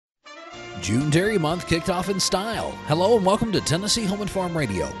June Dairy Month kicked off in style. Hello and welcome to Tennessee Home and Farm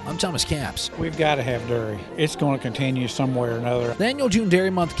Radio. I'm Thomas Capps. We've got to have dairy. It's going to continue somewhere or another. The annual June Dairy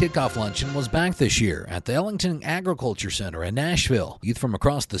Month kickoff luncheon was back this year at the Ellington Agriculture Center in Nashville. Youth from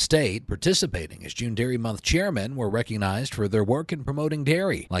across the state participating as June Dairy Month chairmen were recognized for their work in promoting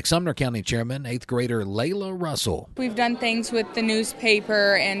dairy, like Sumner County Chairman 8th grader Layla Russell. We've done things with the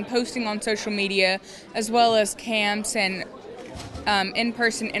newspaper and posting on social media, as well as camps and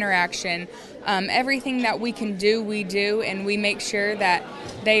in-person interaction. Everything that we can do, we do, and we make sure that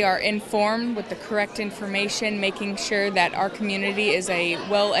they are informed with the correct information, making sure that our community is a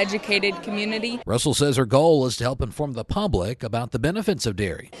well-educated community. Russell says her goal is to help inform the public about the benefits of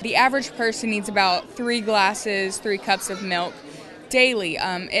dairy. The average person needs about 3 cups of milk daily.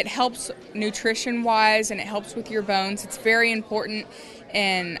 It helps nutrition-wise, and it helps with your bones. It's very important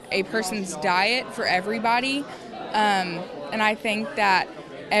in a person's diet for everybody, and I think that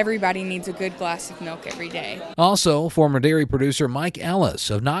everybody needs a good glass of milk every day. Also, former dairy producer Mike Ellis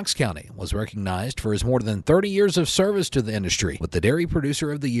of Knox County was recognized for his more than 30 years of service to the industry with the Dairy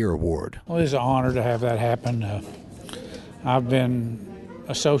Producer of the Year award. Well, it's an honor to have that happen. I've been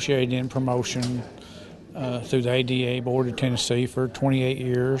associated in promotion through the ADA Board of Tennessee for 28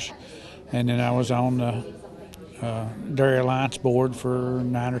 years, and then I was on the Dairy Alliance Board for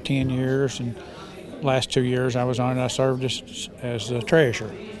 9 or 10 years, and last 2 years I was on it. I served as the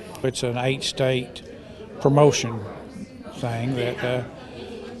treasurer. It's an 8-state promotion thing that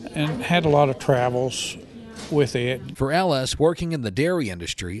and had a lot of travels with it. For Ellis, working in the dairy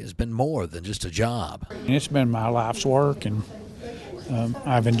industry has been more than just a job. And it's been my life's work, and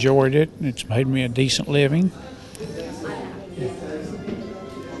I've enjoyed it. It's made me a decent living.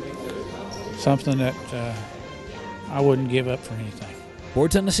 Something that I wouldn't give up for anything. For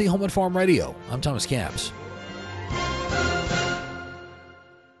Tennessee Home and Farm Radio, I'm Thomas Capps.